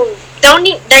people who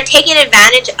they're taking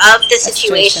advantage of the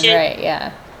situation. Right?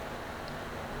 Yeah.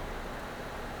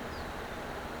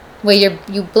 Wait,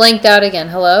 you blanked out again.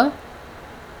 Hello?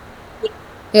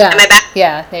 Yeah. Am I back?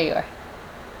 Yeah, there you are.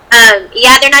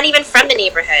 Yeah, they're not even from the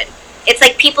neighborhood. It's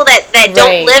like people that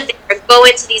don't live there go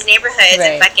into these neighborhoods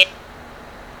and fucking...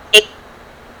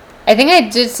 I think I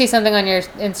did see something on your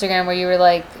Instagram where you were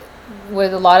like,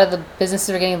 where a lot of the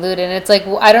businesses were getting looted, and it's like,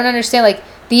 I don't understand, like,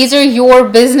 these are your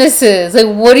businesses. Like,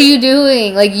 what are you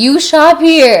doing? Like, you shop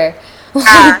here.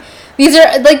 These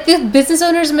are, like, the business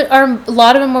owners are, a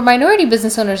lot of them were minority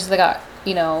business owners that got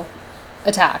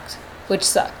attacked, which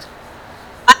sucked.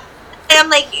 I'm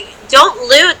like, don't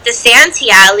loot the Santee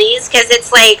alleys because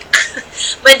it's like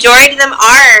majority of them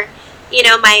are,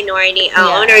 minority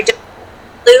owned, or don't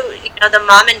loot, the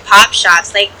mom and pop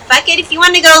shops. Like, fuck it, if you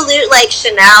want to go loot like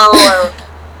Chanel or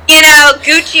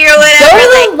Gucci or whatever, go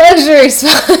to the luxury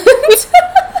spots.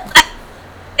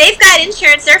 They've got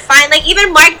insurance, they're fine. Like,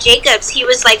 even Marc Jacobs, he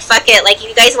was like, fuck it, like, if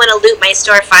you guys want to loot my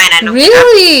store, fine, I don't care.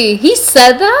 Really? He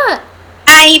said that?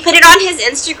 He put it on his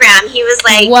Instagram. He was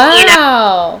like,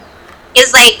 wow.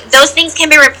 Is like, those things can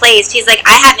be replaced. He's like,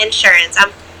 I have insurance.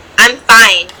 I'm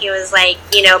fine. He was like,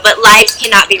 but lives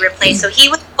cannot be replaced. So he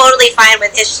was totally fine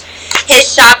with his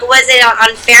shop. Was it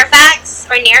on Fairfax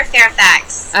or near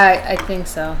Fairfax? I think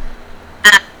so.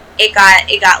 It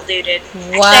got looted.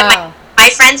 Wow. Actually, my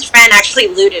friend's friend actually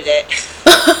looted it.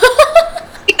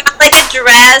 He got like a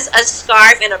dress, a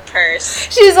scarf, and a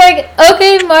purse. She's like,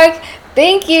 okay, Mark,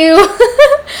 thank you.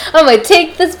 I'm gonna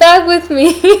take this bag with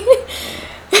me.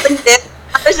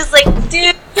 I was just like,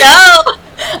 dude, no.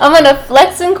 I'm gonna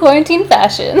flex in quarantine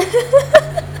fashion.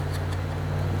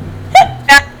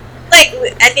 Like,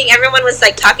 I think everyone was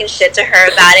like talking shit to her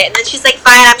about it, and then she's like,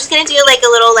 fine, I'm just gonna do like a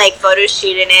little like photo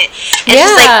shoot in it. And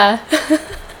she's like,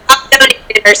 I'll donate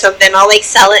it or something. I'll like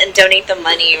sell it and donate the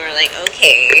money. We're like,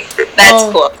 okay,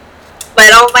 that's cool. But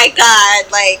oh my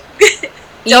god, like,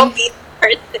 don't be the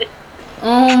person.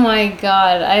 Oh my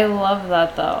god, I love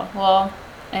that though. Well,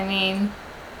 I mean,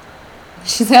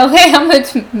 she's like, okay, I'm going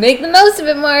to make the most of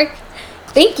it, Mark.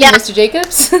 Thank you, Mr.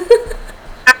 Jacobs.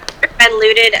 I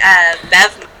looted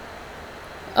Bevmo.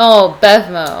 Oh,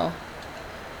 Bevmo.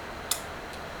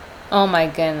 Oh my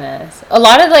goodness. A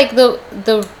lot of like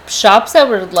the shops that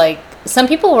were like, some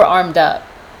people were armed up.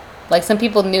 Like some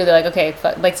people knew, they're like, okay,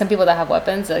 fuck. Like some people that have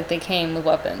weapons, like they came with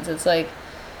weapons. It's like,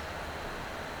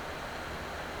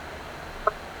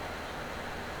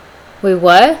 wait,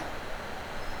 what?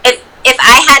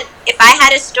 If I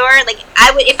had a store, like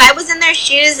I would, if I was in their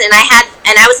shoes and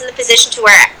I was in the position to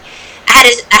where I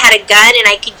had a gun and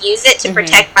I could use it to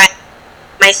protect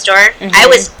my store, I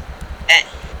was.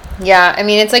 Yeah, I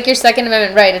mean, it's like your Second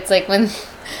Amendment right. It's like when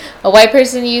a white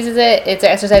person uses it, it's to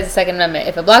exercise the Second Amendment.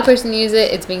 If a black person uses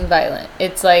it, it's being violent.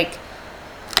 It's like,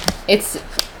 it's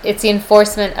the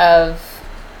enforcement of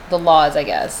the laws, I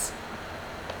guess.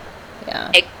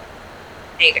 Yeah.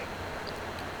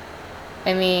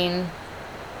 I mean,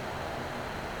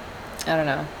 I don't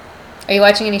know. Are you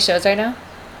watching any shows right now?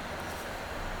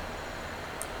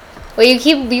 Well, you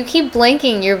keep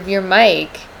blanking your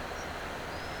mic.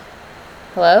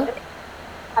 Hello?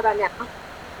 How about now?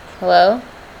 Hello?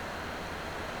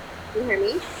 Can you hear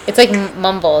me? It's like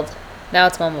mumbled. Now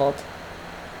it's mumbled.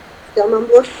 Still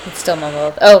mumbled? It's still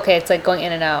mumbled. Oh, okay. It's like going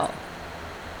in and out.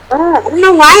 I don't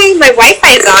know why my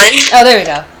Wi-Fi's on. Oh, there we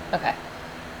go. Okay.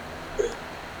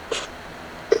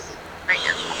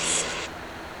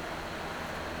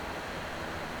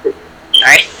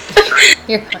 Sorry.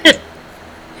 You're fine.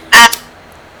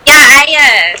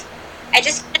 Yeah, I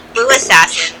just Blue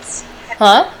Assassins.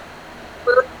 Huh?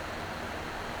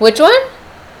 Which one?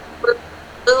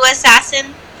 Blue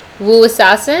Assassin. Wu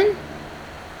Assassin?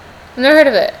 I've never heard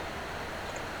of it.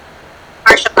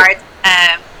 Martial arts.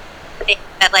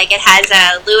 Like it has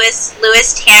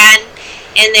Louis Tan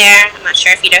in there. I'm not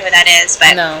sure if you know who that is,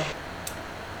 but no.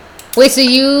 Wait, so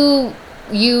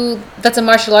you that's a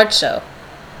martial arts show?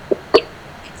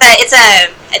 It's a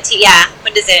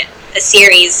what is it? A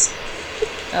series.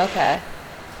 Okay.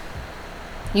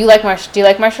 Do you like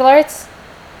martial arts?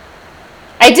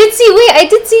 I did see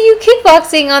you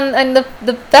kickboxing on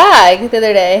the bag the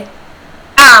other day.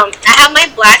 I have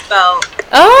my black belt.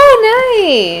 Oh,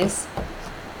 nice.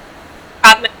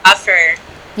 Krav Maga for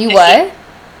you what?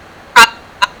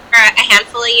 For a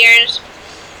handful of years.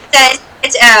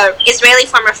 It's Israeli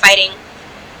form of fighting.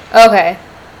 Okay.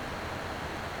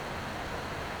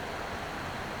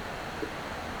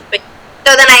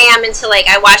 So then I am into, like,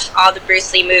 I watched all the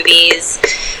Bruce Lee movies.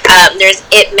 There's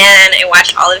Ip Man. I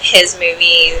watched all of his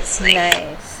movies. Like.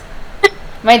 Nice.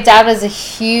 My dad was a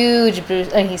huge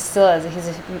he still is. He's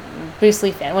a Bruce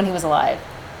Lee fan when he was alive.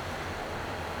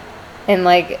 And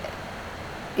like,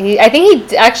 I think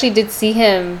he actually did see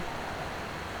him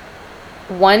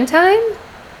one time.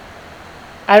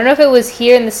 I don't know if it was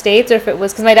here in the States or if it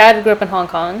was, because my dad grew up in Hong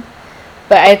Kong,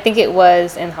 but I think it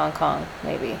was in Hong Kong,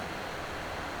 maybe.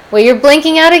 Wait, you're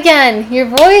blinking out again. Your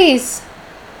voice.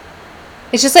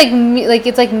 It's just like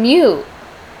it's like mute.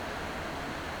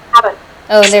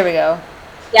 Oh, there we go.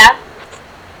 Yeah.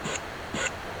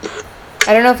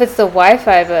 I don't know if it's the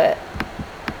Wi-Fi, but.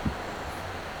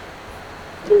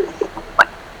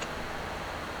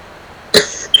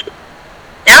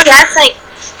 No, yeah, it's like,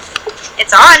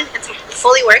 it's on. It's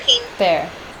fully working. There.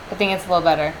 I think it's a little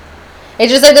better.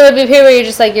 It's just like there would be a period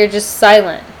where you're just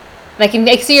silent. And I can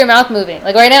see your mouth moving.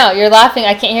 Like right now, you're laughing.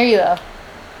 I can't hear you though.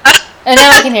 And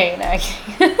now I can hear you. Now I can.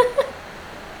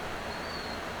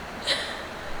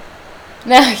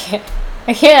 Now I can't.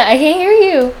 I can't hear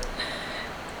you.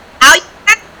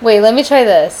 Wait, let me try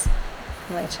this.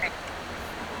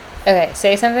 Okay,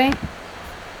 say something.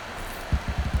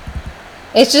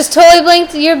 It's just totally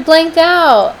blanked. You're blanked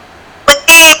out.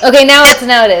 Okay, now it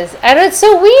is. I don't. It's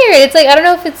so weird. It's like I don't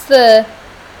know if it's the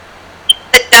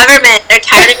government. They're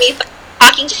tired of me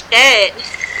talking shit.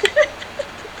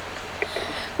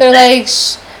 They're like,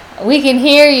 we can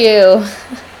hear you.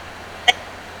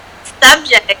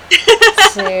 Subject.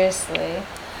 Seriously.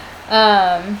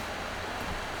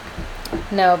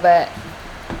 No, but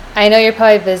I know you're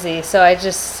probably busy, so I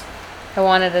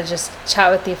wanted to just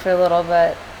chat with you for a little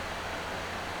bit.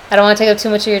 I don't want to take up too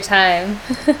much of your time.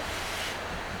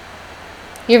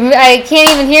 I can't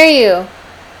even hear you.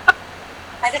 How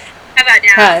about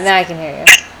now? Now I can hear you.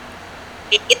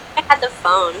 I had the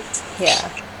phone. Yeah.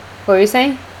 What were you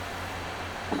saying?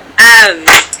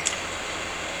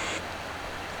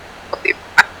 What we were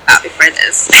talking about before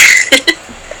this.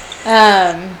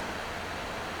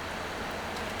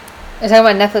 You're talking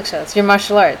about Netflix shows. Your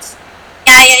martial arts.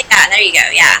 Yeah. There you go.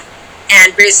 Yeah,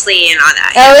 and Bruce Lee and all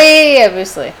that. Oh yeah,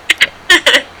 Bruce Lee.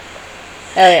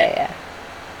 Oh yeah.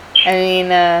 I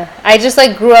mean, I just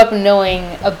like grew up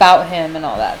knowing about him and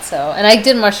all that. So, and I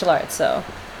did martial arts. So.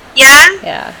 Yeah.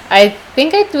 Yeah, I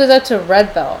think I was up to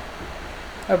red belt.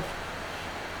 I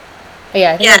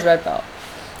think it was red belt.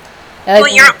 Well,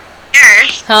 you're there.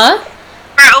 Huh?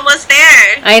 We're almost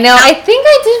there. I know. I think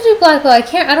I did do black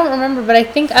belt. I don't remember, but I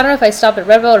don't know if I stopped at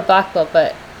red belt or black belt,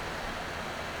 but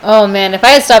oh man, if I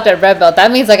had stopped at red belt, that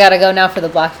means I gotta go now for the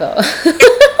black belt.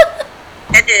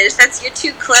 That is. You're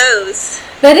too close.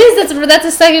 That's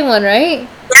the second one, right?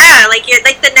 Yeah, like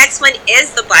the next one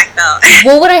is the black belt.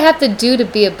 What would I have to do to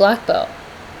be a black belt?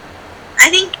 I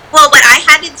think, well, what I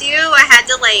had to do, I had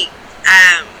to I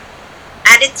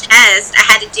had a test. I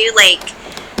had to do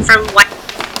from white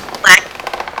to black.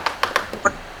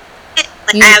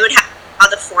 I would have all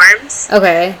the forms.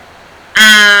 Okay.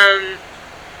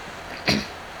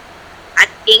 I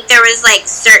think there was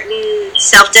certain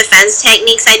self-defense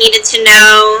techniques I needed to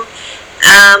know.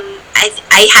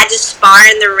 I had to spar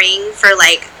in the ring for a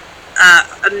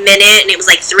minute, and it was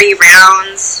 3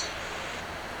 rounds.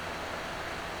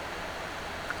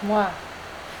 Wow.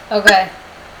 Okay. It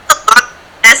was a long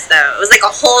test though. It was a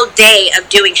whole day of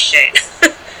doing shit.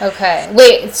 Okay.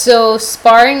 Wait, so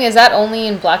sparring, is that only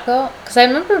in black belt? Because I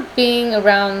remember being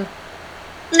around...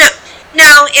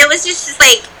 No, it was just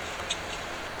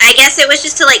I guess it was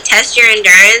just to test your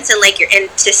endurance and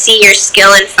to see your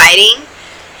skill in fighting.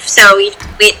 So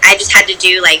I just had to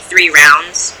do 3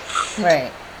 rounds.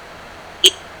 Right.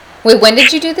 Wait, when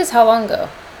did you do this? How long ago?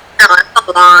 Oh,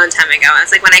 a long time ago.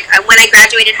 It's when I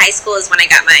graduated high school is when I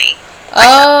got my...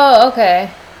 Oh,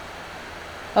 okay.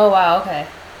 Oh, wow, okay.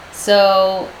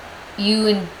 So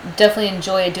you definitely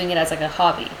enjoy doing it as a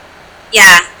hobby.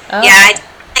 Yeah. Oh. Yeah, I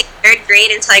did 3rd grade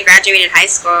until I graduated high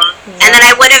school. Yeah. And then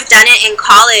I would have done it in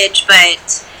college,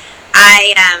 but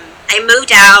I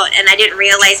moved out and I didn't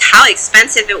realize how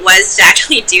expensive it was to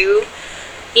actually do,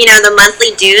 the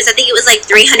monthly dues. I think it was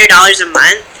 $300 a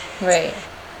month. Right.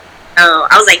 Oh,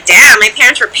 I was damn, my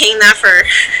parents were paying that for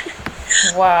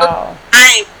wow.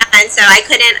 time. And so I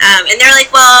couldn't, and they're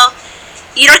well,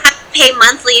 you don't have to pay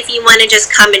monthly if you want to just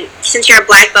come and, since you're a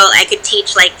black belt, I could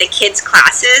teach the kids'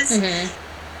 classes. Mm-hmm.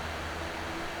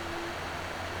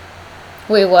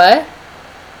 Wait, what?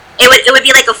 It would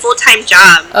be a full-time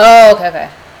job. Oh, okay.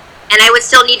 And I would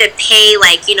still need to pay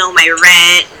my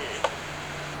rent.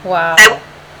 And wow.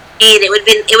 It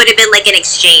would have been an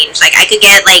exchange. I could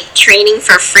get training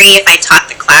for free if I taught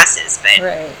the classes, but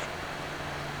right.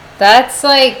 That's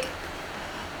I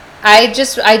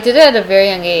did it at a very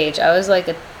young age. I was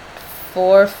a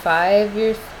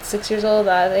 6 years old,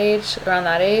 around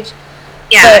that age.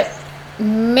 Yeah. But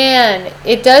man,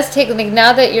 it does take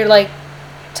now that you're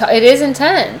it is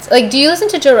intense. Do you listen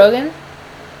to Joe Rogan?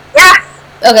 Yeah.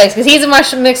 Okay, because he's a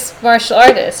mixed martial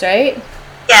artist, right?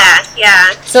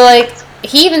 Yeah. So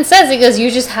he even says, he goes,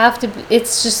 you just have to.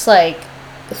 It's just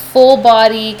full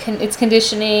body. It's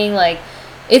conditioning.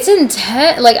 It's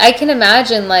intense. I can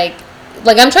imagine.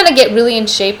 I'm trying to get really in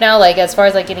shape now. As far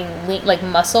as getting lean,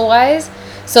 muscle wise.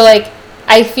 So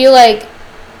I feel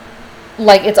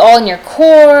it's all in your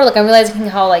core. I'm realizing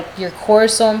how your core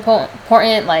is so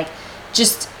important.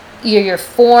 Just your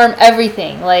form,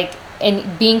 everything.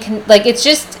 And being it's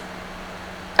just.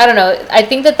 I don't know. I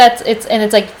think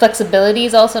it's like flexibility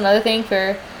is also another thing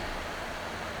for.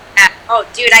 Oh,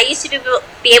 dude, I used to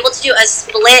be able to do a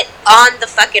split on the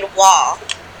fucking wall.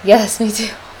 Yes, me too.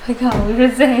 Oh my god, we were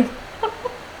the same.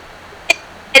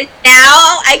 And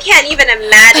now I can't even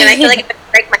imagine. I feel like I'm gonna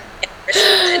break my hip or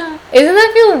something. Isn't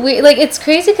that feel weird? Like, it's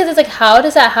crazy because it's like, how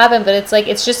does that happen? But it's like,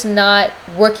 it's just not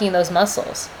working those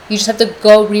muscles. You just have to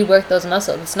go rework those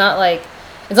muscles. It's not like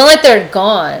they're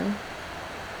gone.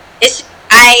 It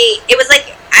was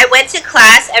like I went to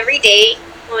class every day.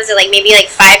 What was it, like maybe like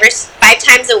five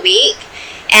times a week,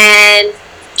 and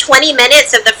 20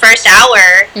 minutes of the first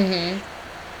hour. Mm-hmm.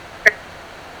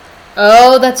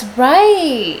 Oh, that's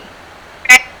right.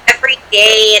 Every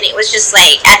day, and it was just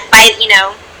like by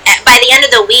the end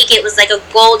of the week, it was like a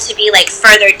goal to be like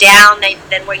further down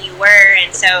than where you were,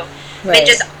 and so it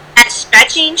just that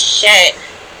stretching shit.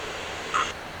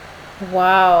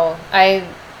 Wow, I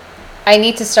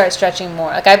need to start stretching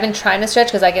more. Like, I've been trying to stretch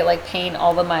because I get like pain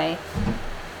all of my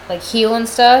like heel and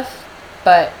stuff,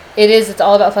 but it's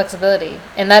all about flexibility,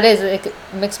 and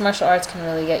mixed martial arts can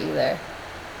really get you there.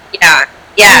 Yeah.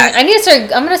 I'm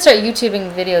gonna start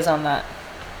YouTubing videos on that.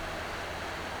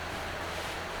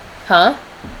 Huh?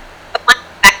 I want to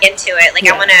get back into it. Like,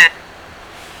 I want to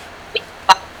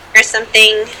or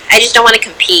something. I just don't want to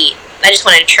compete. I just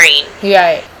want to train.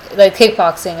 Yeah, like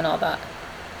kickboxing and all that.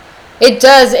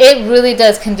 It really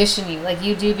does condition you. Like,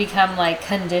 you do become like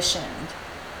conditioned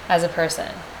as a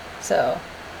person. So,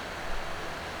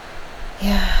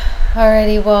 yeah.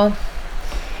 Alrighty, well,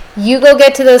 you go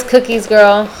get to those cookies,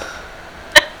 girl.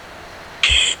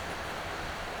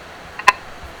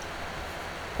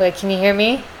 Wait, can you hear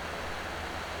me?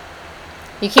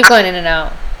 You keep going in and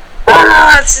out.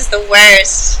 Oh, this is the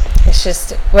worst. It's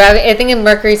just, I think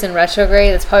Mercury's in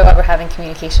retrograde. That's probably why we're having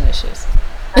communication issues.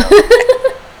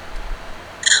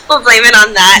 We'll blame it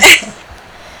on that.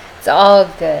 It's all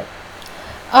good.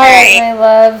 All right, my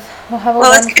love. We'll have a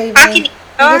wonderful evening. Talking to you.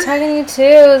 Good talking to you too.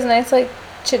 It was nice, like,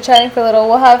 chit-chatting for a little.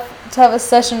 We'll have to have a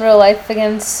session real life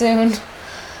again soon.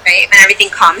 Right, when everything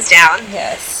calms down.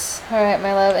 Yes. All right,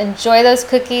 my love. Enjoy those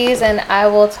cookies, and I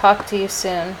will talk to you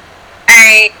soon. All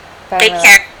right. Bye, Take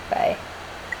care.